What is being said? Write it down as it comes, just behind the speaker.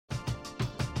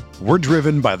We're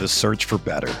driven by the search for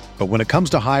better. But when it comes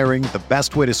to hiring, the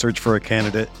best way to search for a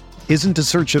candidate isn't to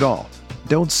search at all.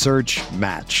 Don't search,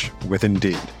 match with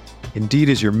Indeed. Indeed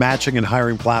is your matching and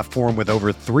hiring platform with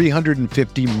over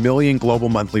 350 million global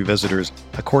monthly visitors,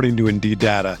 according to Indeed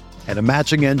data, and a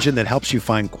matching engine that helps you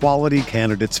find quality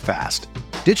candidates fast.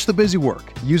 Ditch the busy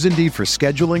work. Use Indeed for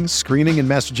scheduling, screening, and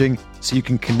messaging so you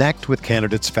can connect with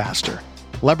candidates faster.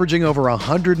 Leveraging over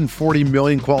 140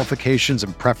 million qualifications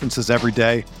and preferences every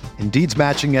day, Indeed's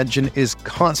matching engine is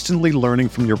constantly learning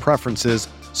from your preferences,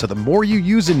 so the more you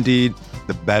use Indeed,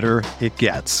 the better it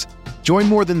gets. Join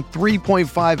more than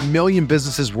 3.5 million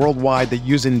businesses worldwide that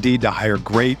use Indeed to hire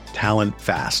great talent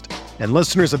fast. And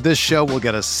listeners of this show will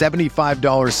get a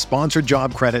 $75 sponsored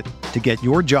job credit to get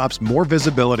your jobs more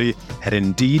visibility at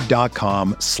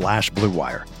Indeed.com/Blue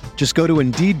Wire. Just go to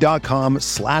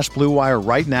Indeed.com/Blue Wire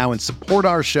right now and support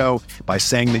our show by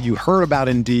saying that you heard about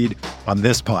Indeed on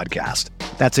this podcast.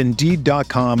 That's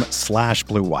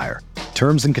Indeed.com/Blue Wire.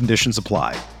 Terms and conditions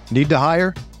apply. Need to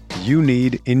hire? You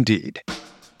need Indeed.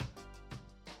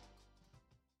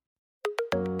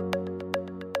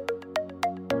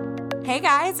 Hey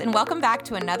guys, and welcome back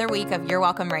to another week of You're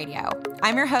Welcome Radio.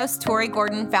 I'm your host, Tori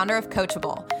Gordon, founder of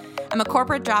Coachable. I'm a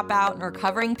corporate dropout and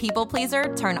recovering people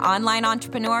pleaser turned online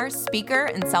entrepreneur, speaker,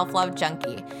 and self-love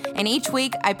junkie. And each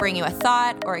week, I bring you a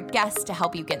thought or a guest to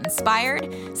help you get inspired,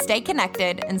 stay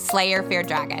connected, and slay your fear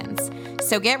dragons.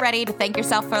 So get ready to thank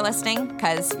yourself for listening,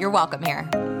 because you're welcome here.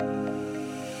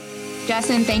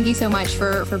 Justin, thank you so much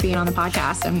for being on the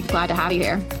podcast. I'm glad to have you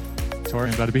here. Tori,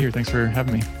 I'm glad to be here. Thanks for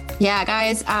having me. Yeah,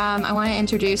 guys, I want to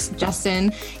introduce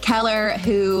Justin Keller,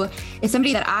 who is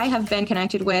somebody that I have been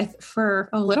connected with for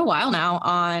a little while now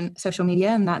on social media.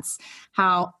 And that's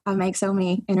how I make so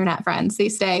many internet friends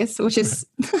these days, which is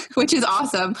which is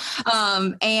awesome.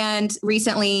 And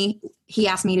recently he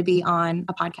asked me to be on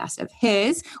a podcast of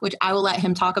his, which I will let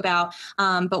him talk about,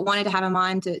 but wanted to have him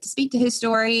on to speak to his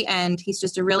story. And he's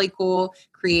just a really cool,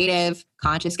 creative,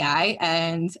 conscious guy.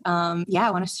 And I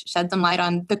want to shed some light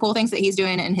on the cool things that he's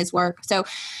doing in his work. So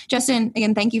Justin,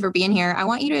 again, thank you for being here. I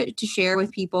want you to share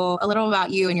with people a little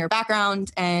about you and your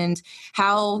background and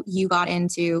how you got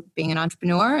into being an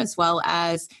entrepreneur, as well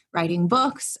as writing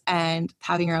books and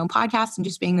having your own podcast and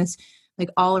just being this like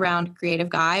all around creative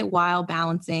guy while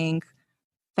balancing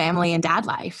family and dad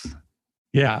life.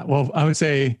 Yeah. Well, I would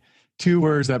say two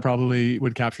words that probably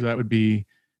would capture that would be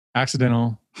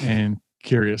accidental and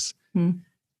curious. And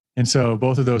so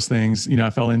both of those things, I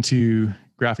fell into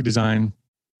graphic design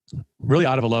really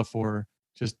out of a love for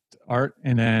just art.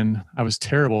 And then I was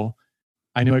terrible.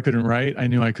 I knew I couldn't write. I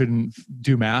knew I couldn't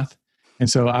do math. And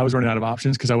so I was running out of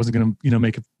options because I wasn't going to,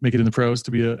 make it in the pros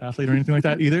to be an athlete or anything like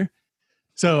that either.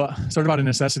 So sort of out of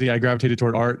necessity, I gravitated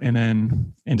toward art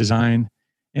and design.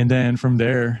 And then from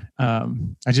there,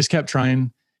 I just kept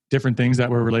trying different things that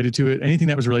were related to it. Anything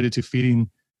that was related to feeding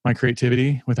my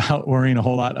creativity without worrying a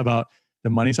whole lot about the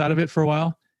money side of it for a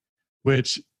while,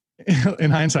 which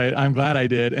in hindsight, I'm glad I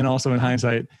did. And also in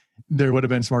hindsight, there would have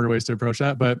been smarter ways to approach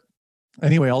that. But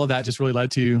anyway, all of that just really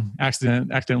led to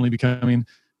accidentally becoming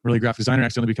really a graphic designer,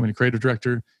 accidentally becoming a creative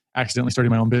director, accidentally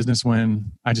starting my own business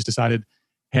when I just decided,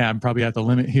 hey, I'm probably at the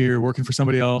limit here working for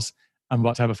somebody else. I'm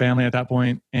about to have a family at that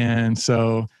point. And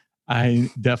so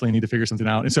I definitely need to figure something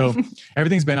out. And so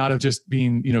everything's been out of just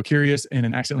being, curious and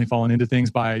then accidentally falling into things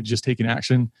by just taking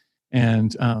action.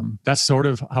 And that's sort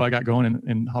of how I got going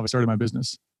and how I started my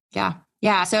business. Yeah.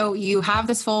 Yeah. So you have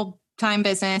this full-time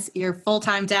business, you're a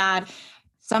full-time dad.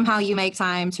 Somehow you make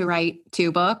time to write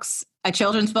 2 books, a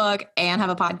children's book, and have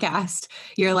a podcast.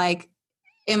 You're like,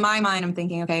 in my mind, I'm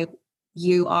thinking, okay,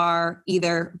 you are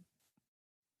either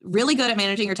really good at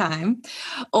managing your time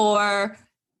or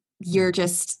you're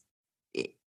just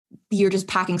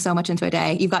packing so much into a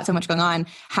day. You've got so much going on.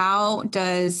 How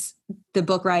does the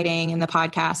book writing and the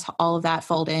podcast, all of that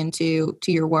fold into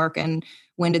your work? And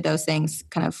when did those things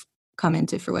kind of come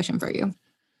into fruition for you?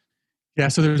 Yeah.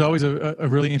 So there's always a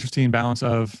really interesting balance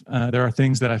of, there are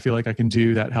things that I feel like I can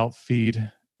do that help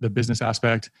feed the business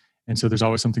aspect. And so there's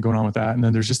always something going on with that. And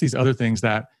then there's just these other things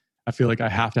that I feel like I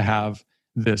have to have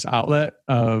this outlet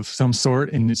of some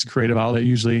sort, and it's a creative outlet.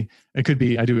 Usually it could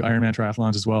be, I do Ironman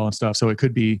triathlons as well and stuff. So it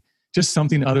could be just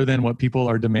something other than what people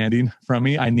are demanding from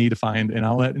me. I need to find an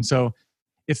outlet. And so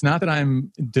it's not that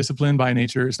I'm disciplined by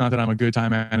nature. It's not that I'm a good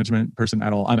time management person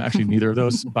at all. I'm actually neither of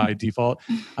those by default.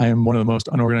 I am one of the most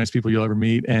unorganized people you'll ever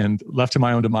meet. And left to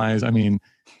my own demise,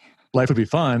 life would be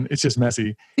fun. It's just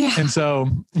messy. Yeah. And so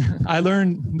I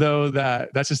learned though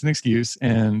that that's just an excuse.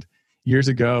 And years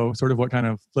ago, sort of what kind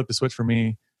of flipped the switch for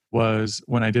me was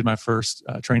when I did my first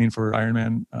training for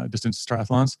Ironman distance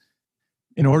triathlons.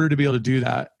 in order to be able to do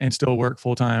that and still work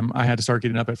full time, I had to start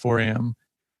getting up at 4 a.m.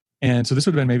 And so this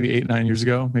would have been maybe 8, 9 years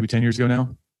ago, maybe 10 years ago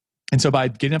now. And so by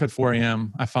getting up at 4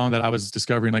 a.m., I found that I was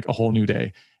discovering like a whole new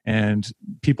day, and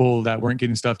people that weren't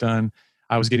getting stuff done,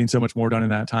 I was getting so much more done in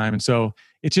that time. And so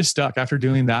it just stuck. After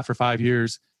doing that for 5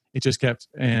 years, it just kept,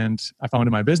 and I found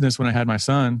in my business when I had my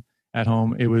son at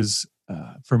home, it was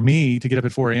for me to get up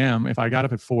at 4 a.m. If I got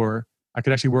up at 4, I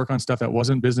could actually work on stuff that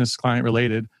wasn't business client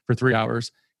related for 3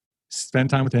 hours, spend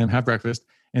time with him, have breakfast,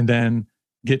 and then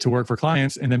get to work for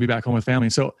clients and then be back home with family.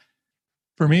 So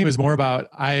for me, it was more about,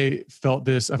 I've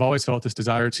always felt this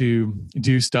desire to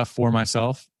do stuff for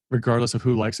myself, regardless of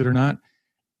who likes it or not.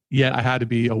 Yet I had to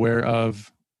be aware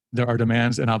of there are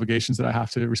demands and obligations that I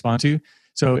have to respond to.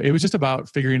 So it was just about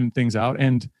figuring things out.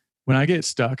 And when I get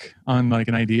stuck on like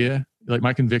an idea, like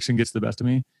my conviction gets the best of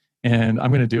me and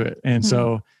I'm going to do it. And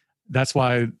so that's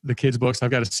why the kids' books,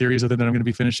 I've got a series of them that I'm going to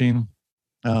be finishing.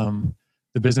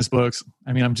 The business books.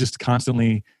 I mean, I'm just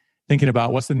constantly thinking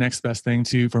about what's the next best thing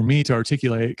for me to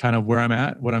articulate kind of where I'm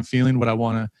at, what I'm feeling, what I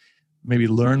want to maybe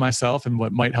learn myself, and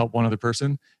what might help one other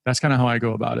person. That's kind of how I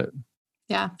go about it.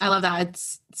 Yeah, I love that.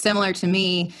 It's similar to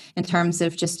me in terms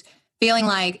of just feeling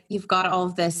like you've got all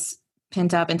of this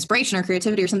pent up inspiration or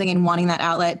creativity or something and wanting that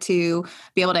outlet to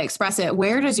be able to express it.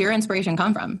 Where does your inspiration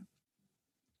come from?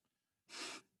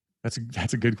 That's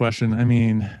a good question. I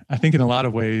mean, I think in a lot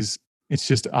of ways, it's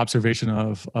just observation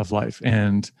of life,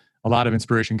 and a lot of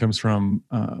inspiration comes from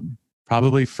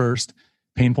probably first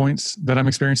pain points that I'm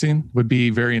experiencing would be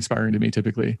very inspiring to me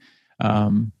typically.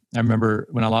 I remember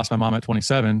when I lost my mom at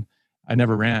 27, I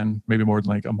never ran maybe more than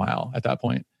like a mile at that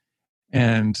point.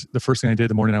 And the first thing I did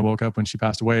the morning I woke up when she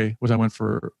passed away was I went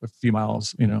for a few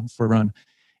miles, for a run.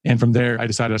 And from there, I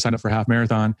decided I signed up for a half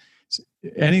marathon. So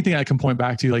anything I can point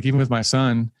back to, like even with my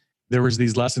son, there was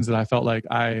these lessons that I felt like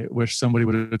I wish somebody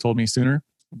would have told me sooner,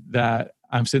 that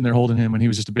I'm sitting there holding him when he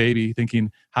was just a baby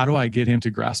thinking, how do I get him to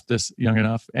grasp this young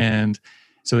enough? And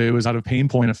so it was out of pain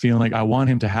point of feeling like I want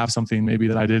him to have something maybe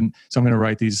that I didn't. So I'm going to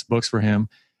write these books for him.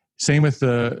 Same with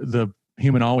the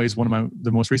Human Always,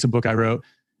 the most recent book I wrote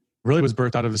really was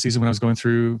birthed out of the season when I was going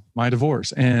through my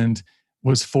divorce and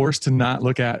was forced to not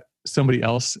look at somebody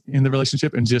else in the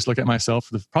relationship and just look at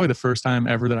myself. Probably the first time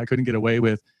ever that I couldn't get away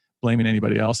with blaming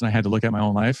anybody else, and I had to look at my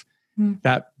own life.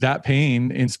 That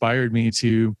pain inspired me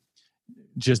to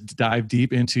just dive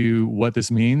deep into what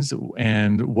this means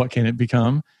and what can it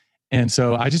become. And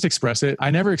so I just express it.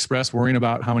 I never express worrying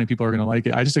about how many people are going to like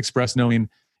it. I just express knowing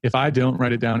if I don't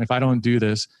write it down, if I don't do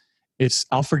this,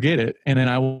 I'll forget it, and then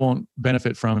I won't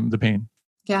benefit from the pain.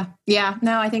 Yeah. Yeah.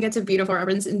 No, I think it's a beautiful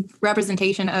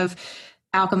representation of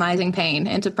alchemizing pain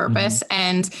into purpose.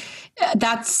 And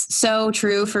that's so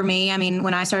true for me. I mean,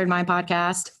 when I started my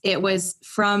podcast, it was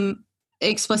from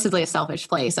explicitly a selfish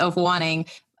place of wanting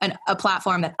a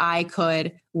platform that I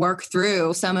could work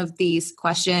through some of these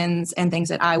questions and things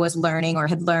that I was learning or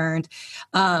had learned,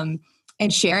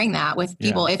 and sharing that with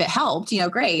people. If it helped,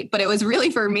 great. But it was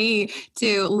really for me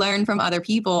to learn from other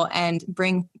people and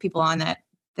bring people on that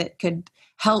could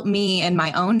help me in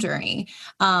my own journey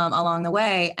along the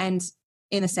way. And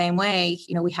in the same way,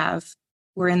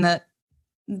 we're in the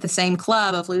same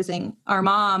club of losing our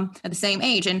mom at the same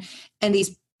age, and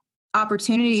these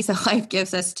opportunities that life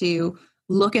gives us to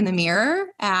look in the mirror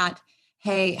at,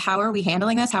 hey, how are we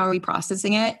handling this? How are we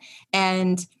processing it?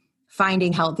 And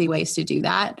finding healthy ways to do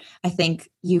that. I think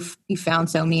you've found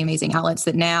so many amazing outlets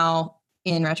that now,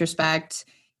 in retrospect,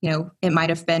 it might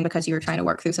have been because you were trying to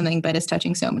work through something, but it's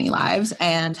touching so many lives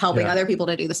and helping other people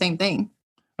to do the same thing.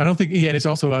 I don't think, and it's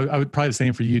also, I would probably the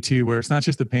same for you too, where it's not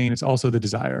just the pain, it's also the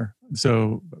desire.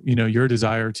 So, your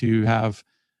desire to have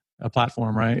a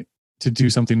platform, right? To do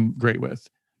something great with.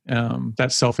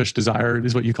 That selfish desire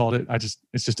is what you called it.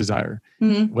 It's just desire.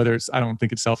 Whether I don't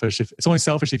think it's selfish. It's only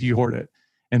selfish if you hoard it.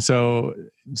 And so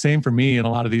same for me in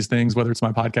a lot of these things, whether it's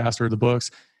my podcast or the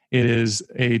books, it is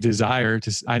a desire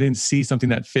I didn't see something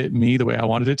that fit me the way I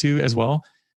wanted it to as well,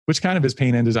 which kind of is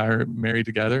pain and desire married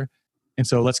together. And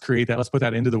so let's create that. Let's put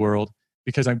that into the world,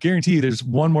 because I guarantee you there's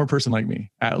one more person like me,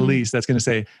 at least, that's going to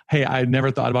say, hey, I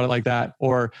never thought about it like that.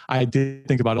 Or I did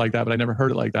think about it like that, but I never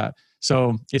heard it like that.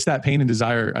 So it's that pain and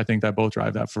desire, I think, that both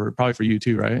drive that probably for you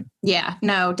too, right? Yeah,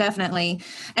 no, definitely.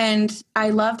 And I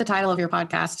love the title of your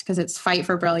podcast because it's Fight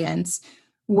for Brilliance.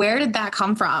 Where did that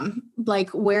come from? Like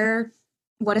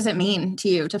what does it mean to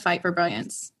you to fight for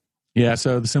brilliance? Yeah.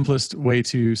 So the simplest way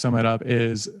to sum it up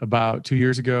is about 2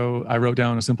 years ago, I wrote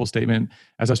down a simple statement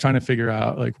as I was trying to figure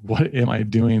out, like, what am I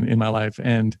doing in my life?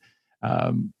 And,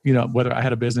 whether I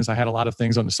had a business, I had a lot of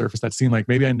things on the surface that seemed like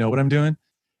maybe I know what I'm doing,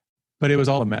 but it was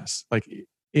all a mess. Like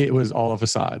it was all a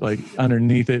facade. Like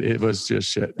underneath it, it was just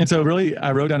shit. And so really,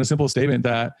 I wrote down a simple statement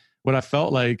that what I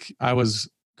felt like I was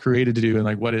created to do and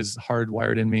like what is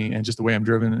hardwired in me and just the way I'm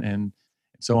driven and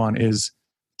so on is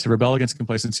to rebel against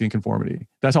complacency and conformity.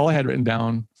 That's all I had written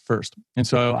down first. And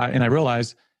so I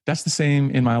realized that's the same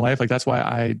in my life. Like that's why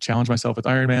I challenge myself with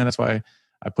Ironman. That's why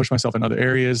I push myself in other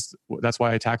areas. That's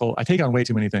why I take on way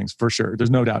too many things for sure.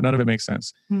 There's no doubt. None of it makes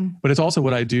sense. But it's also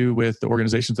what I do with the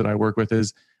organizations that I work with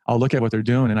is I'll look at what they're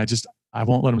doing and I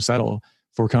won't let them settle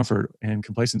for comfort and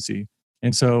complacency.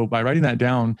 And so by writing that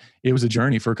down, it was a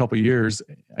journey for a couple of years.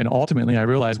 And ultimately I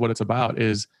realized what it's about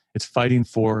is it's fighting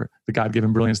for the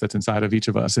God-given brilliance that's inside of each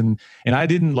of us. And I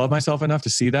didn't love myself enough to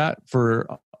see that for,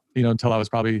 until I was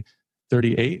probably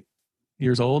 38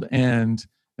 years old. And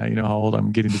now you know how old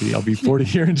I'm getting to be. I'll be 40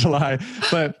 here in July.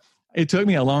 But it took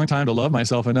me a long time to love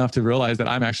myself enough to realize that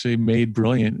I'm actually made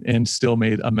brilliant and still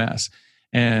made a mess.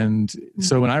 And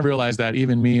so when I realized that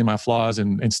even me and my flaws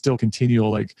and still continual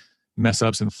like mess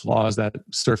ups and flaws that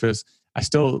surface,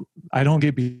 I don't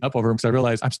get beat up over them because I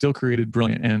realize I'm still created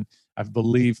brilliant. And I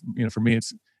believe, for me,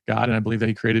 it's God. And I believe that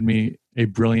he created me a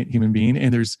brilliant human being.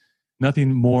 And there's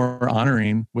nothing more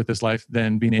honoring with this life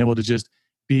than being able to just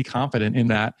be confident in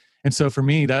that. And so for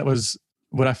me, that was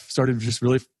what I started just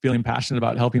really feeling passionate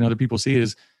about helping other people see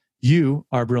is you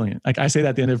are brilliant. Like I say that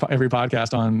at the end of every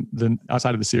podcast on the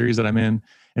outside of the series that I'm in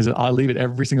is that I'll leave it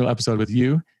every single episode with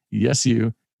you. Yes,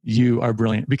 you are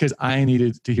brilliant because I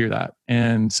needed to hear that.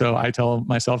 And so I tell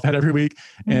myself that every week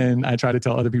and I try to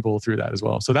tell other people through that as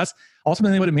well. So that's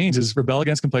ultimately what it means is rebel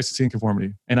against complacency and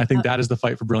conformity. And I think that is the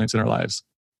fight for brilliance in our lives.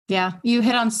 Yeah. You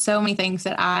hit on so many things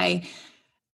that I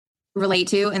relate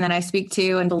to and that I speak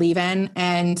to and believe in.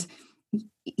 And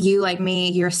you, like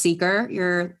me, you're a seeker.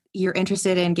 You're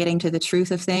interested in getting to the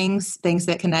truth of things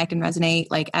that connect and resonate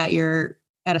like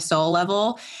at a soul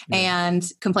level. Yeah.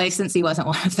 And complacency wasn't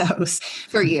one of those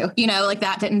for you, like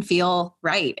that didn't feel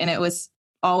right. And it was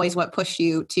always what pushed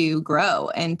you to grow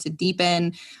and to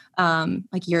deepen,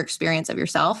 like your experience of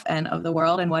yourself and of the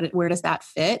world and where does that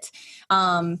fit?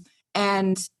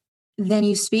 And then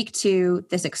you speak to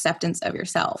this acceptance of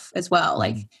yourself as well.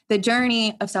 Like the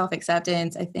journey of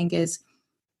self-acceptance, I think is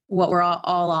what we're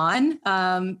all on.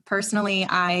 Personally,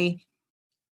 I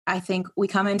think we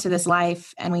come into this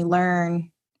life and we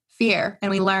learn fear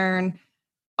and we learn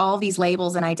all these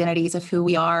labels and identities of who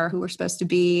we are, who we're supposed to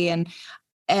be. And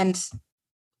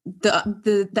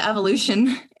the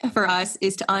evolution for us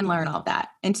is to unlearn all that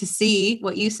and to see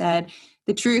what you said,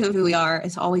 the truth of who we are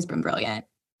has always been brilliant.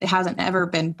 It hasn't ever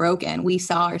been broken. We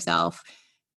saw ourselves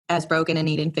as broken and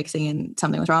needing fixing and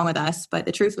something was wrong with us, but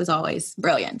the truth was always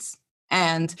brilliance.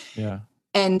 And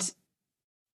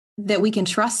that we can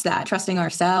trust that. Trusting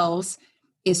ourselves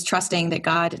is trusting that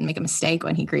God didn't make a mistake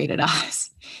when he created us.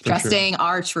 Trusting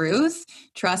our truth,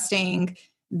 trusting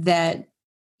that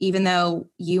even though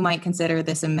you might consider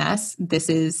this a mess, this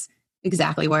is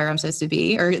exactly where I'm supposed to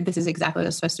be, or this is exactly what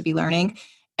I'm supposed to be learning.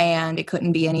 And it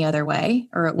couldn't be any other way,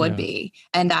 or it would be.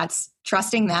 And that's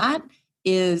trusting that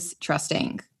is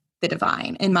trusting the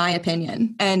divine, in my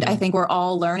opinion. And I think we're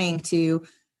all learning to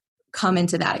come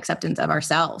into that acceptance of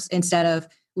ourselves instead of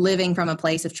living from a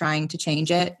place of trying to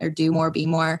change it or do more, be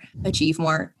more, achieve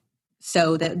more,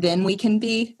 so that then we can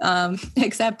be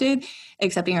accepting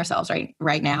ourselves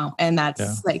right now. And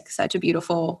that's like such a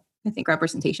beautiful, I think,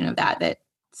 representation of that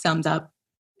sums up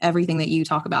everything that you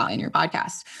talk about in your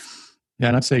podcast. Yeah.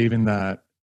 And I'd say even that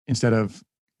instead of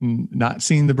not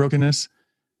seeing the brokenness,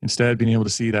 instead being able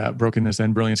to see that brokenness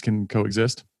and brilliance can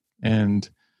coexist and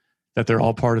that they're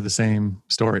all part of the same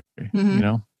story,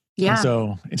 Yeah. And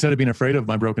so instead of being afraid of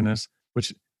my brokenness,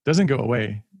 which doesn't go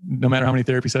away, no matter how many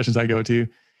therapy sessions I go to,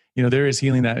 there is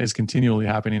healing that is continually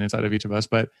happening inside of each of us,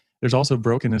 but there's also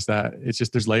brokenness that it's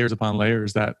just, there's layers upon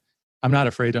layers that I'm not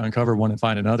afraid to uncover one and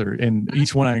find another. And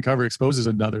each one I uncover exposes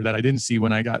another that I didn't see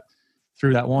when I got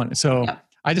through that one. So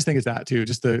I just think it's that too,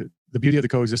 just the beauty of the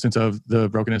coexistence of the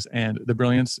brokenness and the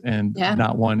brilliance, and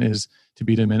not one is to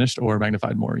be diminished or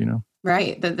magnified more,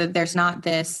 Right. There's not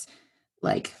this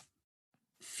like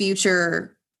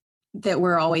future that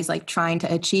we're always like trying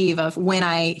to achieve of when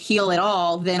I heal it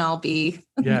all, then I'll be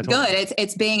good. Totally.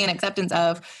 It's being an acceptance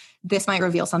of this might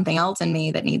reveal something else in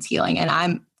me that needs healing.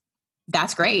 And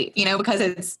that's great, because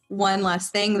it's one less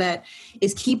thing that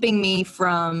is keeping me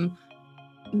from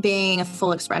being a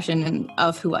full expression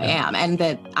of who I am, and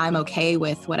that I'm okay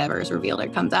with whatever is revealed or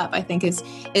comes up, I think is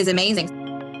amazing.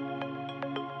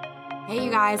 Hey,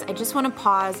 you guys, I just want to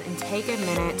pause and take a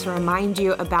minute to remind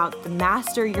you about the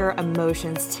Master Your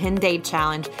Emotions 10-Day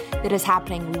Challenge that is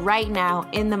happening right now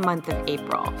in the month of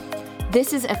April.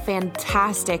 This is a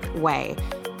fantastic way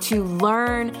to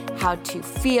learn how to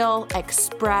feel,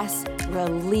 express,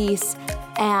 release,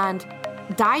 and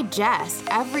digest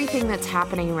everything that's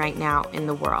happening right now in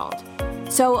the world.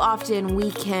 So often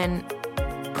we can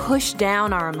push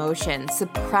down our emotions,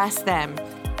 suppress them,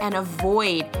 and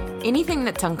avoid anything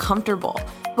that's uncomfortable.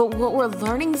 But what we're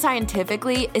learning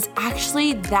scientifically is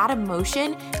actually that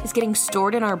emotion is getting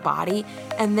stored in our body,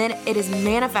 and then it is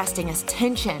manifesting as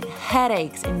tension,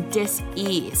 headaches, and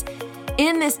dis-ease.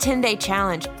 In this 10-day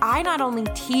challenge, I not only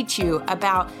teach you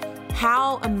about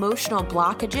how emotional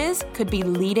blockages could be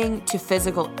leading to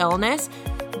physical illness,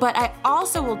 but I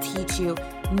also will teach you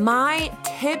my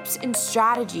tips and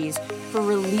strategies for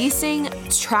releasing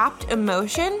trapped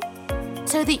emotion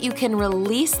so that you can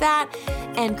release that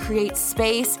and create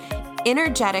space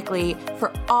energetically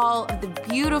for all of the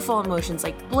beautiful emotions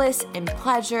like bliss and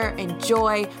pleasure and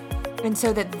joy, and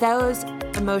so that those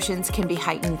emotions can be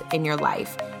heightened in your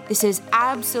life. This is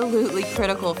absolutely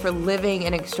critical for living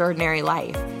an extraordinary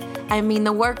life. I mean,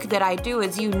 the work that I do,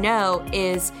 as you know,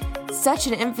 is such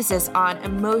an emphasis on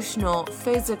emotional,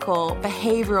 physical,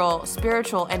 behavioral,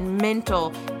 spiritual, and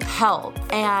mental health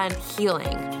and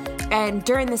healing. And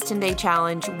during this 10-day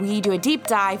challenge, we do a deep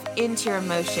dive into your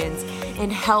emotions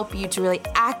and help you to really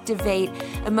activate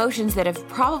emotions that have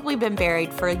probably been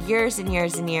buried for years and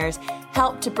years and years,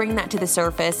 help to bring that to the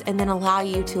surface, and then allow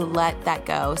you to let that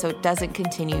go so it doesn't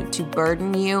continue to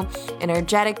burden you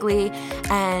energetically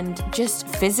and just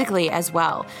physically as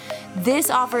well. This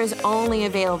offer is only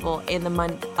available in the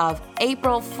month of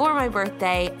April for my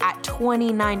birthday at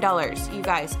 $29. You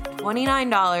guys,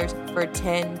 $29 for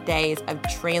 10 days of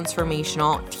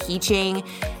transformational teaching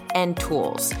and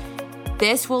tools.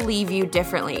 This will leave you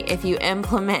differently if you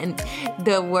implement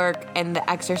the work and the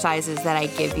exercises that I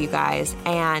give you guys.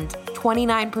 And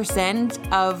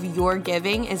 29% of your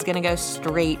giving is going to go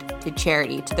straight to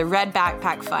charity, to the Red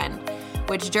Backpack Fund,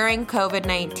 which during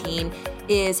COVID-19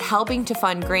 is helping to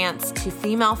fund grants to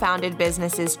female-founded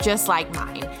businesses just like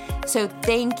mine. So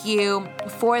thank you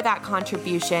for that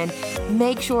contribution.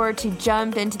 Make sure to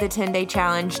jump into the 10-day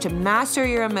challenge to master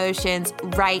your emotions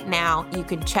right now. You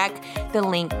can check the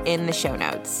link in the show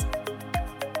notes.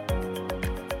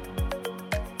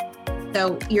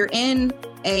 So you're in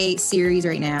a series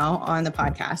right now on the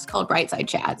podcast called Brightside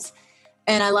Chats.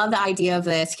 And I love the idea of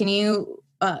this. Can you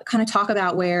kind of talk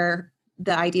about where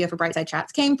the idea for Brightside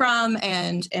Chats came from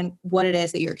and what it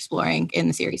is that you're exploring in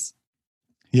the series?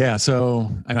 Yeah.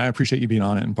 So, and I appreciate you being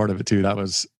on it and part of it too. That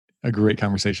was a great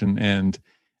conversation, and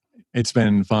it's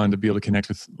been fun to be able to connect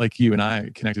with, like, you and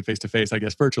I connected face to face, I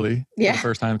guess, virtually for the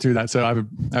first time through that. So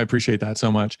I appreciate that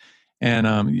so much. And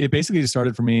it basically just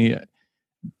started for me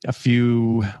a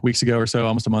few weeks ago or so,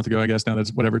 almost a month ago, I guess now,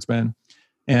 that's whatever it's been.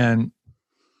 And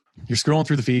you're scrolling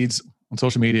through the feeds on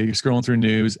social media, you're scrolling through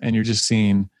news, and you're just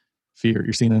seeing fear,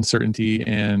 you're seeing uncertainty,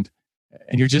 and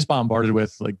you're just bombarded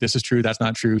with, like, this is true, that's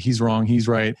not true, he's wrong, he's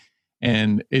right.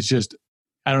 And it's just,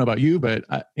 I don't know about you, but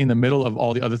in the middle of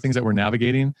all the other things that we're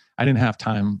navigating, I didn't have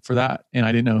time for that. And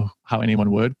I didn't know how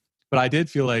anyone would, but I did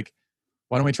feel like,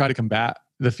 why don't we try to combat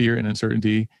the fear and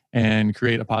uncertainty and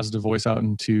create a positive voice out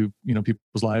into,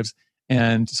 people's lives.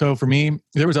 And so for me,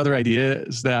 there was other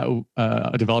ideas that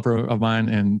a developer of mine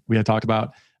and we had talked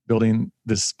about building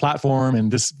this platform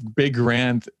and this big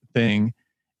grand thing.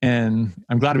 And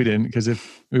I'm glad we didn't, because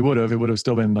if we would have, it would have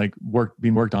still been like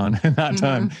being worked on in that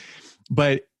time.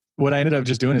 But what I ended up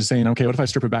just doing is saying, okay, what if I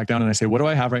strip it back down and I say, what do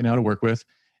I have right now to work with?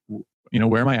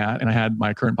 Where am I at? And I had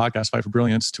my current podcast, Fight for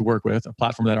Brilliance, to work with, a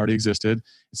platform that already existed.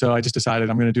 So I just decided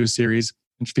I'm going to do a series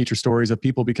and feature stories of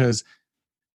people, because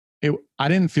I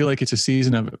didn't feel like it's a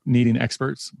season of needing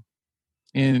experts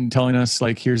in telling us,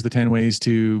 like, here's the 10 ways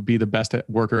to be the best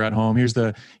worker at home. Here's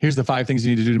the 5 things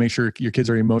you need to do to make sure your kids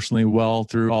are emotionally well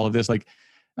through all of this. Like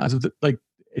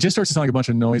it just starts to sound like a bunch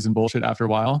of noise and bullshit after a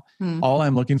while. All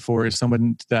I'm looking for is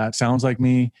someone that sounds like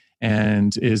me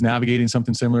and is navigating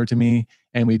something similar to me.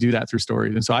 And we do that through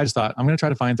stories. And so I just thought, I'm going to try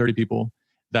to find 30 people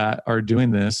that are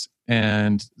doing this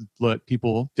and let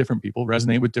different people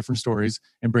resonate with different stories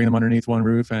and bring them underneath one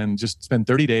roof and just spend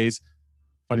 30 days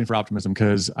fighting for optimism,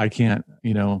 because I can't,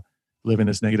 live in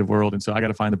this negative world. And so I got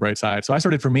to find the bright side. So I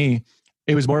started, for me,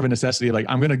 it was more of a necessity. Like,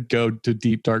 I'm going to go to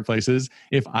deep, dark places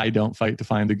if I don't fight to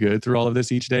find the good through all of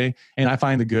this each day. And I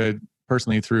find the good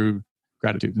personally through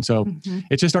gratitude. And so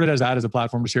it just started as that, as a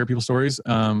platform to share people's stories,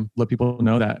 let people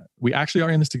know that we actually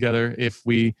are in this together if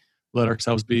we let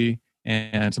ourselves be.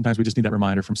 And sometimes we just need that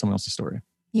reminder from someone else's story.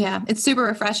 Yeah, it's super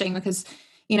refreshing because,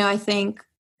 I think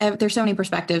there's so many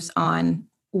perspectives on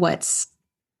what's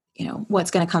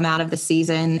going to come out of the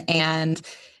season and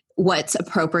what's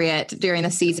appropriate during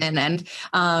the season. And,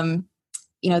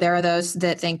 there are those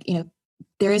that think,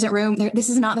 there isn't room there. This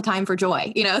is not the time for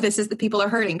joy. This is the people are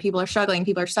hurting, people are struggling,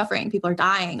 people are suffering, people are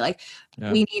dying. Like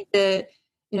we need to,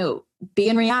 be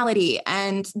in reality.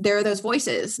 And there are those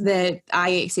voices that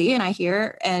I see and I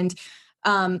hear. And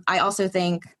I also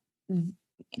think,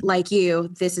 like you,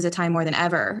 this is a time more than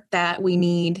ever that we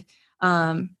need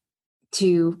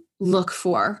to look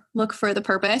for the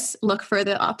purpose, look for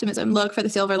the optimism, look for the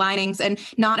silver linings, and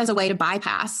not as a way to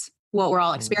bypass what we're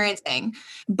all experiencing,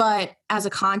 but as a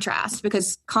contrast,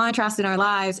 because contrast in our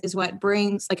lives is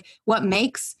what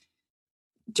makes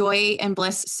joy and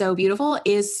bliss so beautiful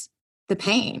is the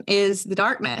pain, is the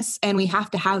darkness. And we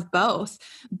have to have both,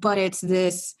 but it's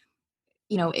this,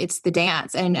 it's the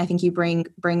dance. And I think you bring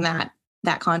that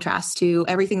contrast to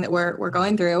everything that we're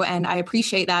going through. And I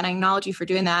appreciate that. And I acknowledge you for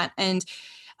doing that. And,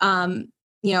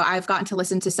 I've gotten to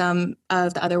listen to some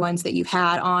of the other ones that you've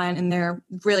had on, and they're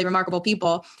really remarkable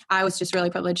people. I was just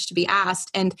really privileged to be asked.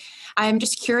 And I'm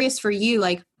just curious for you,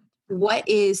 like, what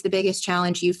is the biggest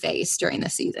challenge you faced during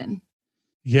this season?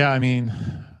 Yeah. I mean,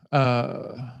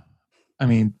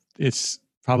 it's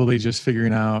probably just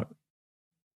figuring out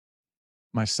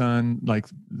my son, like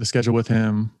the schedule with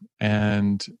him,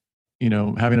 and,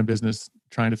 having a business,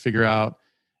 trying to figure out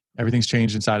everything's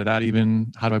changed inside of that.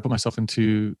 Even how do I put myself in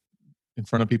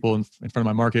front of people, in front of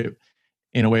my market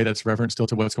in a way that's reverent still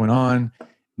to what's going on,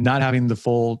 not having the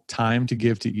full time to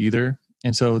give to either.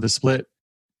 And so the split,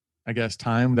 I guess,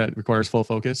 time that requires full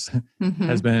focus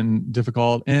has been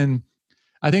difficult. And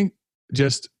I think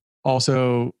just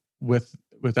also with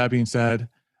that being said,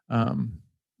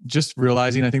 just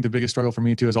realizing, I think the biggest struggle for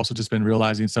me too has also just been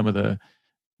realizing some of the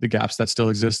gaps that still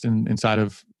exist inside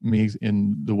of me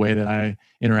in the way that I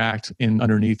interact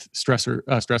underneath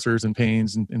stressors and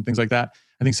pains and things like that.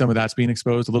 I think some of that's being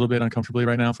exposed a little bit uncomfortably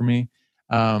right now for me.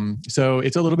 So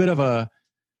it's a little bit of a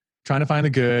trying to find the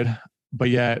good,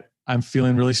 but yet I'm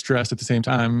feeling really stressed at the same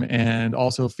time, and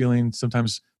also feeling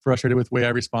sometimes frustrated with the way I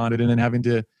responded, and then having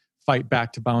to fight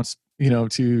back to bounce,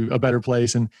 to a better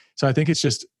place. And so I think it's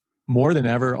just more than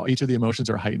ever, each of the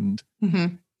emotions are heightened.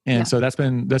 Mm-hmm. And so that's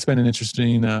been an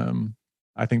interesting,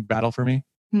 I think, battle for me.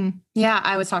 Yeah.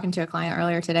 I was talking to a client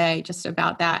earlier today just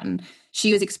about that. And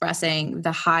she was expressing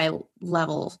the high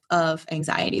level of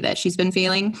anxiety that she's been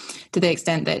feeling, to the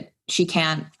extent that she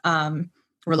can't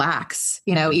relax,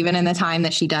 even in the time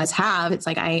that she does have. It's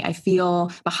like, I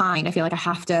feel behind. I feel like I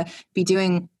have to be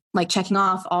doing, like, checking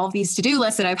off all of these to-do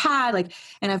lists that I've had,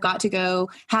 and I've got to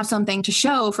go have something to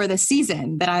show for this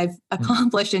season that I've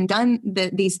accomplished and done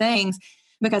these things.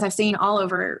 Because I've seen all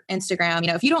over Instagram,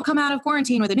 if you don't come out of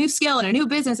quarantine with a new skill and a new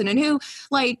business and a new,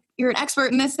 you're an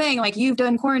expert in this thing, you've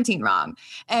done quarantine wrong.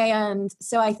 And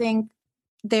so I think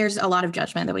there's a lot of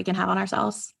judgment that we can have on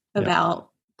ourselves about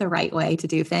the right way to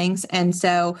do things. And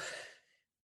so,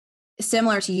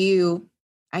 similar to you,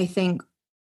 I think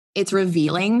it's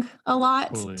revealing a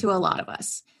lot to a lot of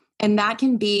us. And that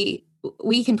can be,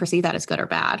 we can perceive that as good or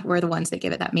bad. We're the ones that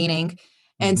give it that meaning.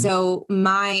 And so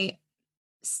my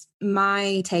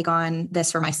take on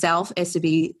this for myself is to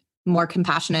be more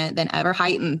compassionate than ever,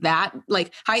 heighten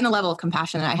the level of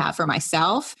compassion that I have for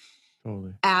myself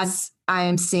as I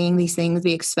am seeing these things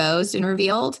be exposed and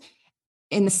revealed,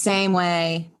 in the same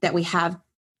way that we have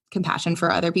compassion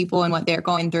for other people and what they're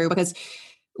going through. Because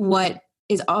what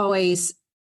is always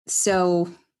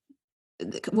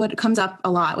what comes up a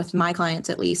lot with my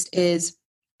clients, at least, is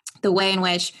the way in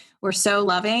which we're so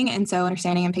loving and so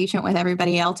understanding and patient with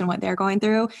everybody else and what they're going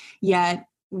through. Yet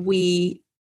we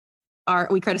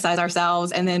criticize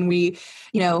ourselves, and then we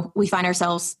find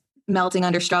ourselves melting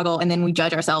under struggle, and then we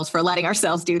judge ourselves for letting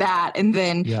ourselves do that. And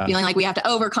then feeling like we have to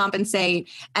overcompensate,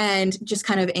 and just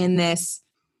kind of in this,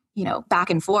 back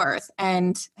and forth.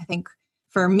 And I think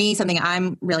for me, something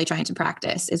I'm really trying to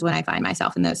practice is when I find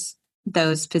myself in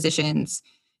those positions,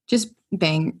 just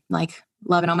being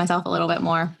loving on myself a little bit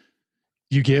more.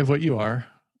 You give what you are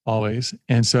always.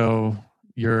 And so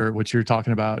what you're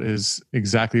talking about is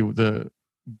exactly the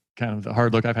kind of the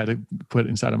hard look I've had to put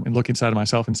inside of and look inside of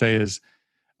myself and say is,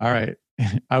 all right,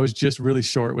 I was just really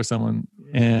short with someone.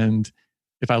 And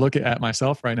if I look at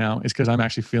myself right now, it's because I'm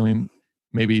actually feeling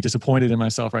maybe disappointed in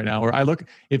myself right now. Or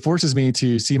it forces me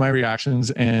to see my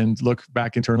reactions and look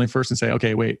back internally first and say,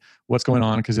 okay, wait, what's going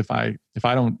on? Because if I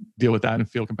don't deal with that and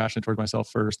feel compassionate towards myself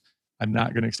first, I'm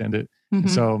not going to extend it.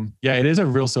 So yeah, it is a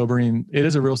real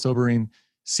sobering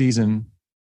season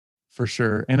for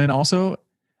sure. And then also,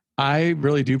 I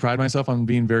really do pride myself on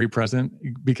being very present,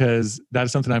 because that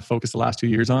is something I've focused the last 2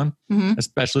 years on,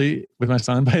 especially with my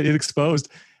son. But it exposed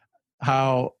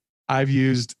how I've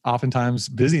used oftentimes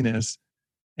busyness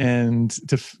and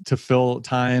to fill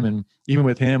time. And even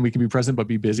with him, we can be present, but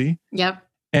be busy. Yep.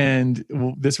 And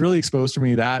this really exposed to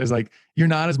me that is like, you're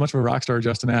not as much of a rock star,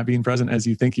 Justin, at being present as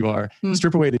you think you are.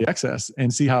 Strip away the excess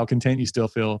and see how content you still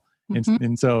feel.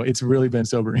 And so it's really been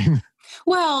sobering.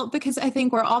 Well, because I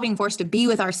think we're all being forced to be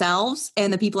with ourselves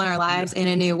and the people in our lives in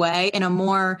a new way, in a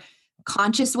more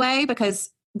conscious way, because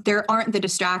there aren't the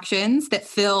distractions that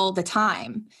fill the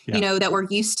time, that we're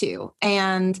used to.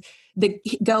 And the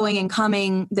going and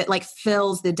coming that like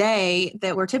fills the day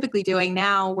that we're typically doing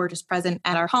now. We're just present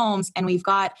at our homes and we've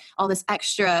got all this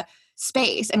extra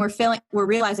space and we're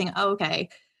realizing, oh, okay,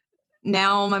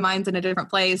 now my mind's in a different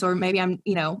place, or maybe I'm,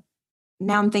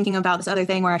 now I'm thinking about this other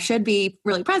thing where I should be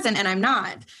really present and I'm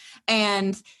not.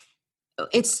 And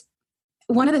it's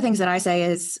one of the things that I say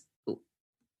is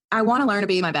I want to learn to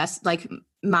be my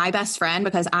best friend,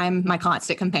 because I'm my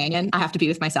constant companion. I have to be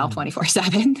with myself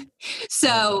 24/7.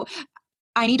 So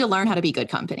I need to learn how to be good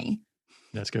company.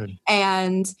 That's good.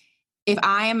 And if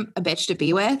I'm a bitch to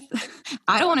be with,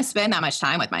 I don't want to spend that much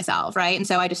time with myself. Right. And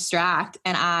so I distract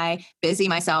and I busy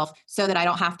myself so that I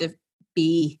don't have to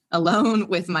be alone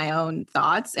with my own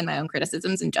thoughts and my own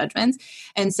criticisms and judgments.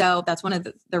 And so that's one of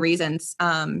the reasons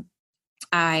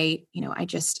I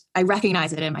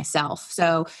recognize it in myself.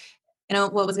 So,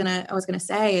 what I was gonna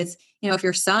say is, if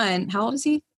your son, how old is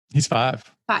he? He's 5.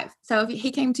 5. So if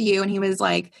he came to you and he was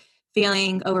like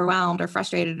feeling overwhelmed or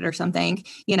frustrated or something,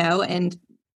 and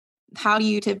how do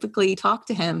you typically talk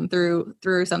to him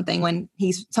through something when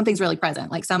something's really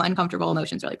present, like some uncomfortable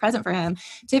emotions really present for him?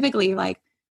 Typically you're like,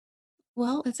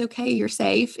 well, it's okay. You're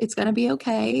safe. It's going to be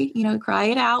okay. Cry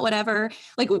it out, whatever.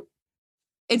 Like,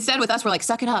 instead with us, we're like,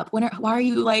 suck it up. Why are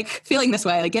you like feeling this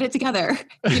way? Like, get it together,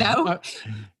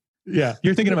 Yeah.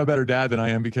 You're thinking I'm a better dad than I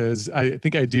am, because I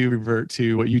think I do revert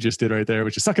to what you just did right there,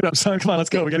 which is suck it up, son. Come on, let's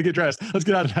go. We got to get dressed. Let's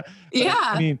get out of that.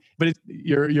 Yeah. But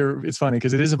it's funny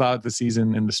because it is about the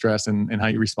season and the stress and how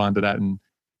you respond to that. And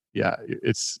yeah,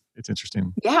 it's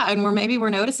interesting. Yeah. And we're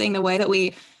noticing the way that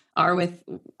we are with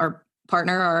our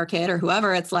partner or our kid or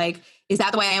whoever. It's like, is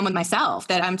that the way I am with myself?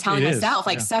 That I'm telling myself,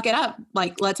 suck it up.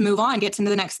 Like, let's move on, get to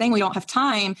the next thing. We don't have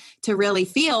time to really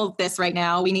feel this right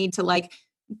now. We need to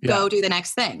go do the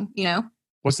next thing,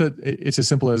 It's as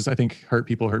simple as, I think, hurt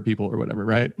people or whatever.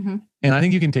 Right. Mm-hmm. And I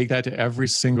think you can take that to every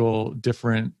single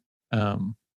different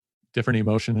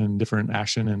emotion and different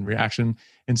action and reaction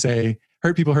and say,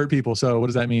 hurt people. So what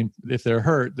does that mean? If they're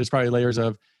hurt, there's probably layers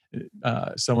of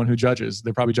someone who judges.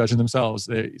 They're probably judging themselves.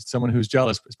 Someone who's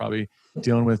jealous is probably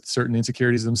dealing with certain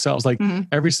insecurities themselves. Like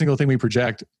every single thing we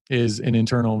project is an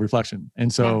internal reflection.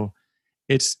 And so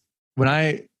it's when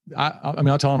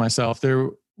I'll tell myself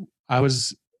I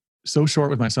was so short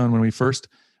with my son when I first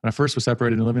was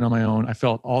separated and living on my own. I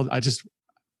felt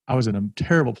I was in a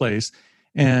terrible place,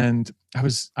 and I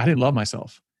didn't love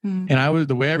myself. And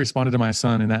the way I responded to my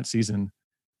son in that season,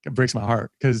 it breaks my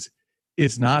heart, because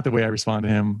it's not the way I respond to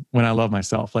him when I love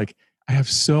myself. Like, I have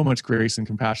so much grace and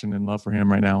compassion and love for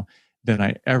him right now than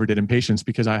I ever did in patience,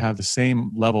 because I have the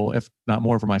same level, if not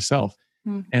more, for myself.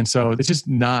 And so it's just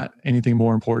not anything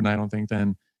more important, I don't think,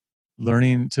 than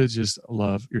learning to just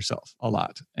love yourself a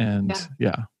lot. And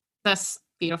that's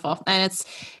beautiful. And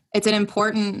it's an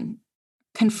important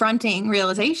confronting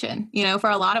realization, for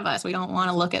a lot of us. We don't want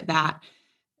to look at that.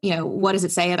 What does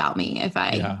it say about me if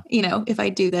if I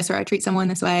do this, or I treat someone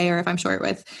this way, or if I'm short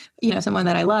with, someone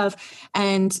that I love.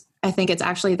 And I think it's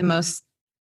actually the most,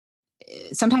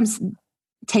 sometimes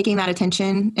taking that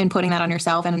attention and putting that on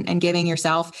yourself and giving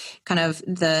yourself kind of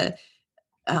the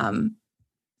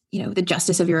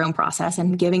justice of your own process,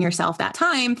 and giving yourself that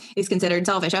time is considered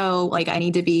selfish. Oh, like, I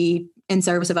need to be in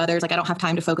service of others. Like, I don't have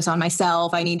time to focus on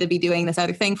myself. I need to be doing this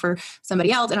other thing for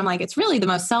somebody else. And I'm like, it's really the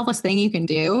most selfless thing you can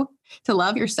do, to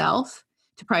love yourself,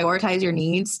 to prioritize your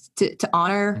needs, to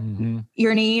honor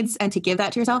your needs, and to give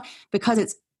that to yourself, because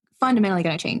it's fundamentally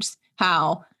going to change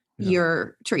how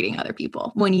you're treating other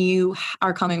people when you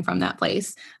are coming from that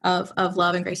place of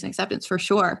love and grace and acceptance, for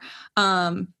sure.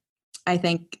 I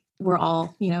think we're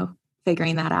all,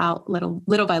 figuring that out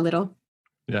little by little.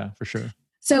 Yeah, for sure.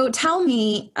 So tell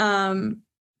me,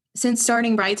 since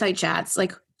starting Brightside Chats,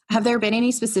 like, have there been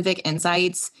any specific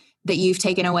insights that you've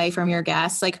taken away from your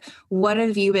guests? Like, what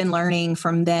have you been learning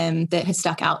from them that has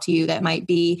stuck out to you that might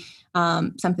be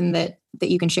something that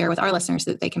you can share with our listeners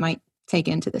that they might take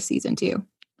into this season too?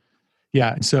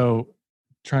 Yeah. So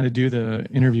trying to do the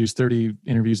 30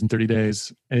 interviews in 30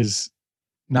 days is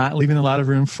not leaving a lot of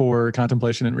room for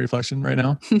contemplation and reflection right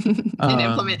now.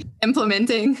 And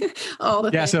implementing all the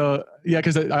things. So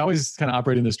because I always kind of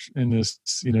operate in this in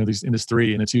this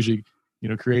 3, and it's usually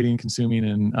creating, consuming,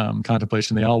 and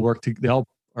contemplation. They all they all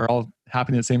are all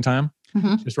happening at the same time.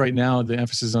 Just right now, the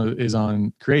emphasis is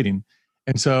on creating.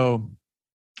 And so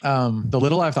The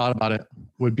little I've thought about it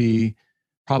would be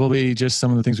probably just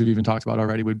some of the things we've even talked about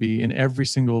already would be in every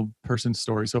single person's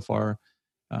story so far.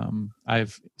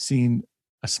 I've seen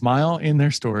a smile in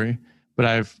their story, but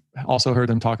I've also heard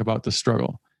them talk about the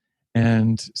struggle.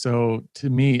 And so to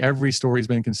me, every story has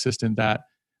been consistent that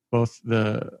both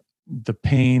the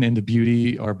pain and the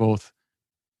beauty are both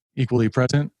equally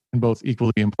present and both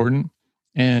equally important.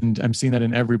 And I'm seeing that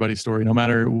in everybody's story, no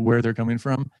matter where they're coming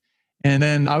from. And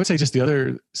then I would say just the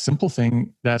other simple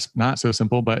thing that's not so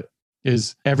simple, but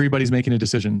is everybody's making a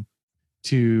decision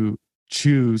to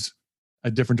choose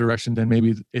a different direction than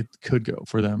maybe it could go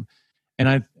for them. And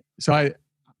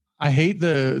I hate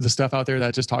the stuff out there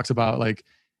that just talks about like,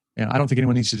 I don't think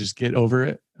anyone needs to just get over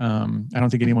it. I don't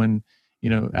think anyone,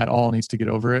 at all needs to get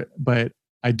over it. But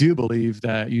I do believe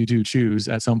that you do choose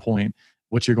at some point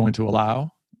what you're going to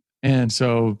allow. And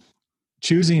so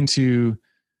choosing to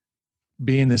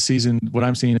be in this season, what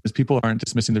I'm seeing is people aren't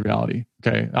dismissing the reality.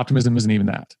 Okay. Optimism isn't even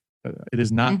that. It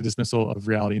is not the dismissal of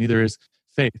reality. Neither is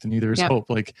faith and neither is hope,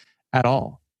 like at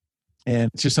all.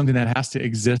 And it's just something that has to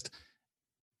exist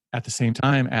at the same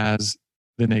time as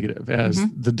the negative, as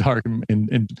the dark and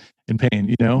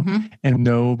pain, and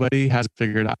nobody has it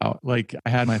figured out. Like I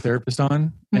had my therapist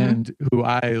on and who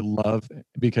I love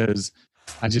because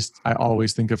I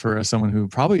always think of her as someone who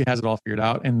probably has it all figured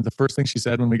out. And the first thing she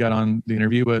said when we got on the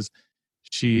interview was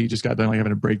she just got done like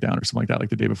having a breakdown or something like that, like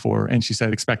the day before. And she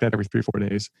said, expect that every 3-4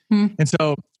 days. And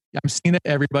so I'm seeing that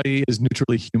everybody is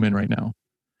neutrally human right now.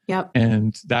 Yep.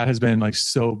 And that has been like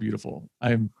so beautiful.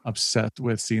 I'm obsessed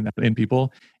with seeing that in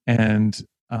people. And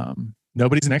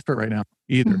nobody's an expert right now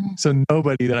either. So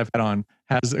nobody that I've had on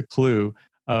has a clue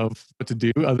of what to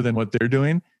do other than what they're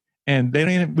doing. And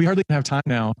we hardly even have time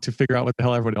now to figure out what the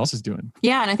hell everybody else is doing.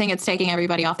 Yeah. And I think it's taking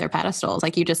everybody off their pedestals.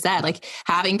 Like you just said, like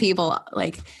having people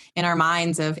like in our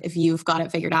minds of, if you've got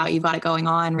it figured out, you've got it going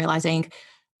on, realizing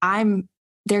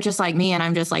they're just like me and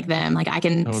I'm just like them. Like I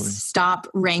can stop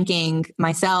ranking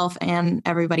myself and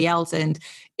everybody else. And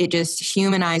it just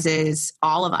humanizes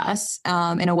all of us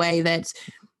in a way that's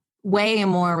way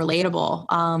more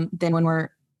relatable than when we're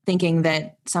thinking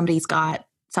that somebody's got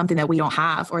something that we don't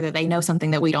have or that they know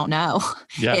something that we don't know.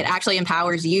 Yeah. It actually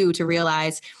empowers you to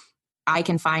realize I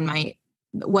can find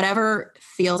whatever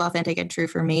feels authentic and true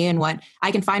for me and what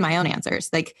I can find my own answers.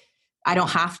 Like I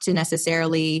don't have to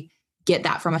necessarily get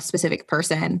that from a specific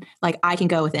person. Like I can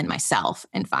go within myself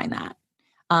and find that.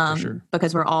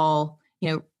 Because we're all,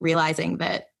 realizing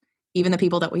that even the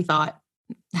people that we thought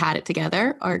had it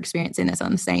together are experiencing this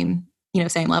on the same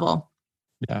level.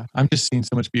 Yeah. I'm just seeing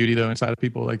so much beauty though inside of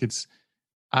people. Like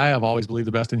I have always believed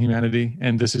the best in humanity,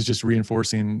 and this is just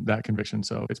reinforcing that conviction.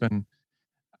 So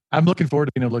I'm looking forward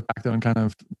to being able to look back though and kind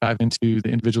of dive into the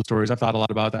individual stories. I've thought a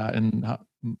lot about that, and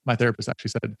my therapist actually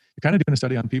said, you're kind of doing a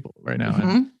study on people right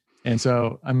now. And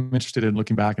so I'm interested in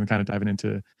looking back and kind of diving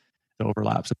into the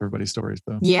overlaps of everybody's stories.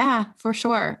 So. Yeah, for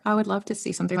sure. I would love to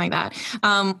see something like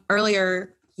that.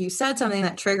 Earlier, you said something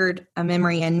that triggered a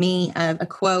memory in me of a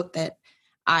quote that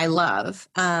I love.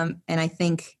 And I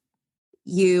think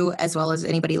you, as well as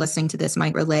anybody listening to this,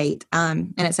 might relate.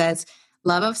 And it says,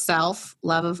 love of self,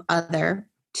 love of other,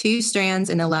 2 strands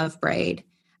in a love braid.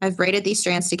 I've braided these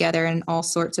strands together in all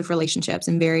sorts of relationships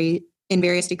in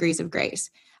various degrees of grace.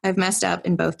 I've messed up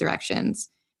in both directions,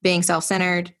 being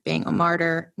self-centered, being a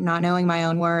martyr, not knowing my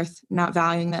own worth, not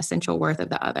valuing the essential worth of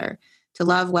the other. To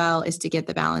love well is to get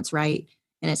the balance right,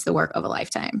 and it's the work of a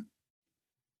lifetime.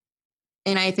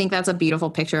 And I think that's a beautiful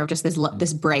picture of just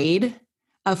this braid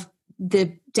of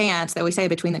the dance that we say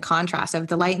between the contrast of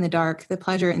the light and the dark, the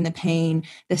pleasure and the pain,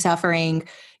 the suffering,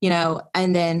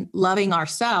 and then loving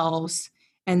ourselves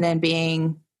and then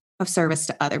being of service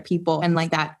to other people, and like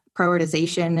that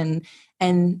prioritization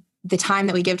and the time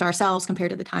that we give to ourselves compared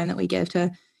to the time that we give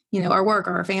to, our work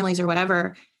or our families or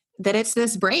whatever, that it's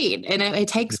this braid, and it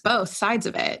takes both sides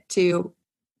of it to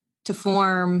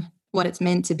form what it's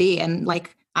meant to be. And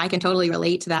like, I can totally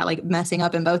relate to that, like messing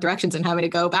up in both directions and having to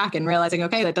go back and realizing,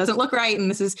 okay, that doesn't look right.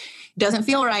 And this doesn't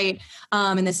feel right.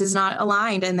 And this is not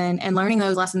aligned. And learning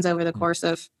those lessons over the course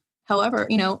of however,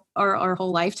 our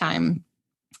whole lifetime.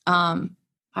 I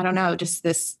don't know, just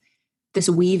this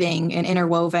weaving and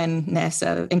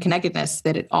interwovenness and connectedness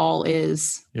that it all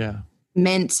is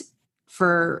meant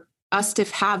for us to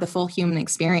have the full human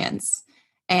experience.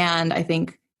 And I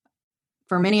think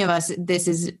for many of us, this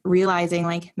is realizing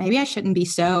like, maybe I shouldn't be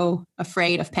so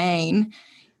afraid of pain,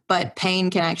 but pain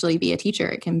can actually be a teacher.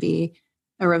 It can be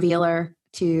a revealer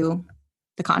to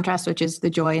the contrast, which is the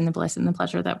joy and the bliss and the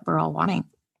pleasure that we're all wanting.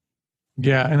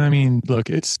 Yeah. And I mean, look,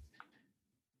 there's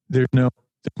no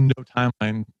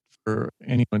timeline for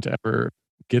anyone to ever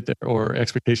get there or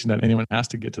expectation that anyone has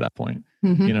to get to that point.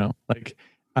 Mm-hmm. You know, like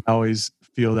I always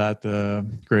feel that the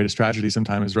greatest tragedy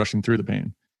sometimes is rushing through the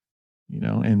pain, you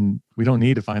know, and we don't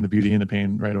need to find the beauty in the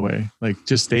pain right away. Like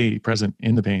just stay present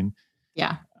in the pain.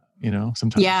 Yeah. You know,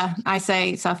 sometimes. Yeah. I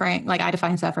say suffering, like I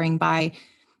define suffering by,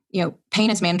 you know, pain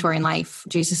is mandatory in life.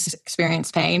 Jesus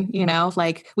experienced pain, you know,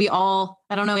 like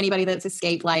I don't know anybody that's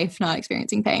escaped life not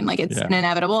experiencing pain. Like it's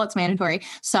inevitable. It's mandatory.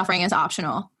 Suffering is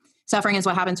optional. Suffering is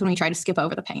what happens when we try to skip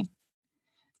over the pain.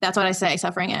 That's what I say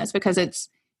suffering is, because it's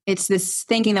this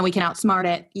thinking that we can outsmart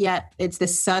it, yet it's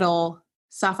this subtle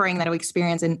suffering that we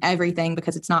experience in everything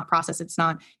because it's not processed.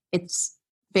 It's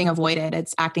being avoided.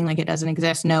 It's acting like it doesn't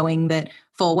exist, knowing that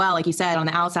full well, like you said, on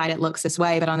the outside, it looks this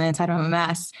way, but on the inside, I'm a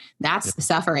mess. That's the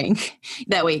suffering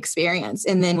that we experience.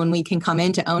 And then when we can come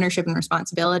into ownership and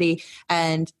responsibility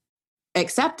and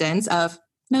acceptance of,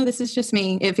 no, this is just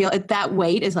me. That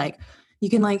weight is like, you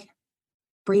can like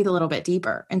breathe a little bit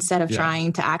deeper instead of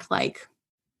trying to act like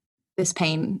this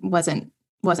pain wasn't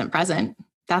present.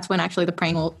 That's when actually the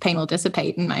pain will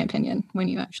dissipate, in my opinion, when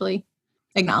you actually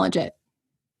acknowledge it.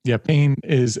 Yeah, pain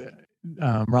is,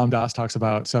 Ram Dass talks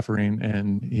about suffering,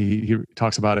 and he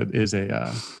talks about it is it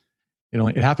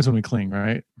happens when we cling,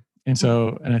 right? And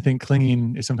so, and I think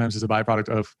clinging is sometimes a byproduct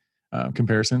of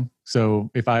comparison.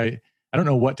 So if I don't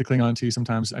know what to cling on to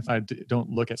sometimes if I don't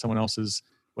look at someone else's,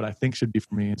 what I think should be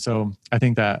for me. And so I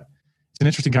think that it's an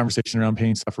interesting conversation around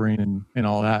pain, suffering, and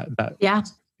all that.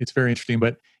 It's very interesting,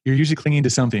 but you're usually clinging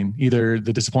to something, either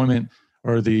the disappointment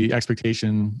or the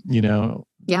expectation, you know?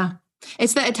 Yeah.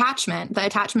 It's the attachment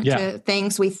to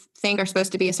things we think are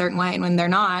supposed to be a certain way. And when they're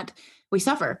not, we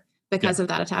suffer because of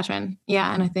that attachment.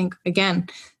 Yeah. And I think, again,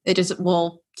 it just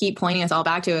will keep pointing us all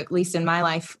back to, at least in my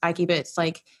life, it's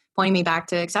like pointing me back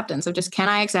to acceptance. So just, can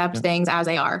I accept things as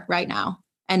they are right now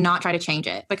and not try to change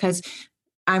it? Because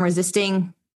I'm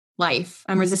resisting life.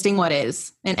 I'm resisting what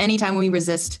is. And anytime we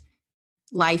resist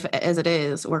life as it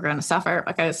is, we're going to suffer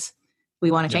because we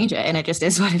want to change it, and it just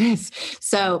is what it is.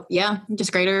 So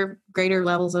just greater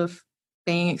levels of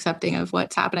being accepting of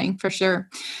what's happening, for sure.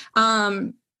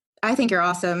 I think you're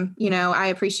awesome. You know, I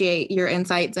appreciate your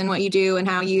insights and what you do and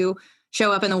how you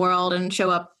show up in the world and show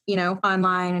up, you know,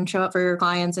 online and show up for your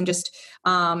clients, and just,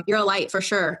 you're a light for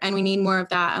sure. And we need more of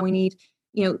that. And we need,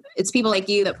 you know, it's people like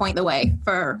you that point the way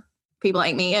for people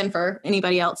like me and for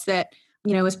anybody else that,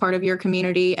 you know, is part of your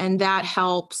community. And that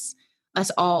helps us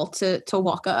all to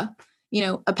walk a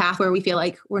path where we feel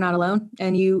like we're not alone,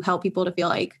 and you help people to feel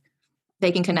like they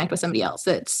can connect with somebody else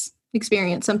that's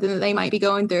experienced something that they might be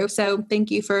going through. So thank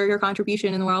you for your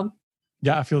contribution in the world.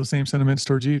 Yeah, I feel the same sentiments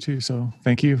towards you too. So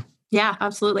thank you. Yeah,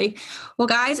 absolutely. Well,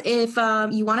 guys, if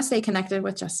you want to stay connected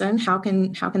with Justin, how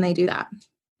can they do that?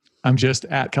 I'm just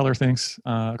at Keller Thinks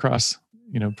across,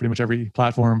 you know, pretty much every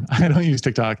platform. I don't use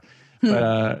TikTok,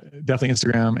 but definitely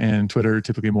Instagram and Twitter,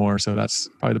 typically more. So that's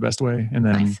probably the best way. And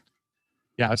then, nice.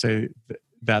 I'd say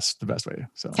that's the best way.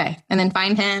 So okay, and then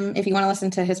find him if you want to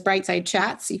listen to his Brightside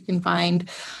Chats. You can find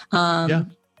the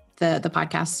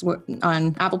podcasts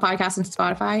on Apple Podcasts and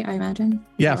Spotify, I imagine.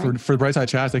 Yeah, right? for Brightside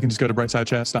Chats, they can just go to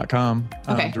brightsidechats.com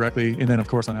directly, and then of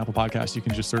course on Apple Podcasts, you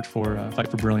can just search for Fight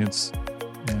for Brilliance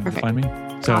and find me.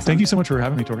 So awesome. Thank you so much for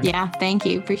having me, Tori. Yeah, thank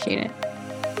you. Appreciate it.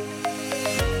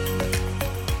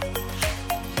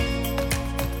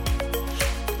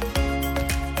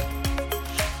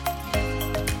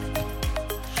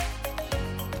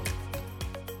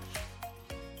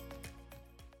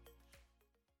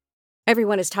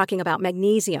 Everyone is talking about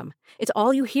magnesium. It's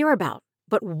all you hear about.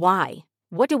 But why?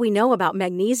 What do we know about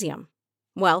magnesium?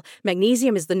 Well,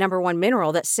 magnesium is the #1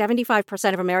 mineral that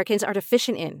 75% of Americans are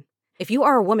deficient in. If you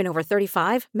are a woman over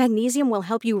 35, magnesium will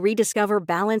help you rediscover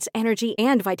balance, energy,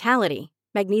 and vitality.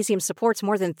 Magnesium supports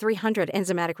more than 300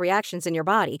 enzymatic reactions in your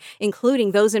body,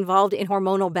 including those involved in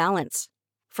hormonal balance.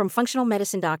 From functional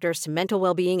medicine doctors to mental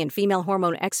well-being and female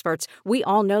hormone experts, we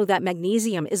all know that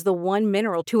magnesium is the one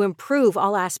mineral to improve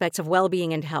all aspects of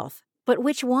well-being and health. But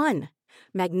which one?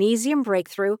 Magnesium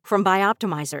Breakthrough from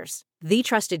Bioptimizers, the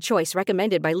trusted choice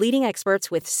recommended by leading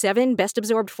experts with 7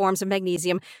 best-absorbed forms of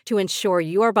magnesium to ensure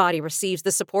your body receives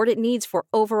the support it needs for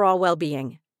overall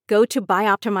well-being. Go to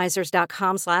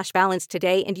bioptimizers.com/balance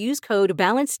today and use code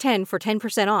BALANCE10 for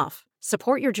 10% off.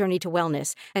 Support your journey to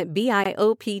wellness at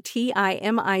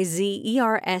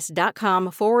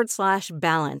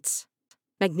bioptimizers.com/balance.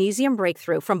 Magnesium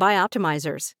Breakthrough from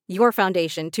Bioptimizers, your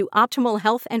foundation to optimal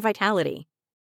health and vitality.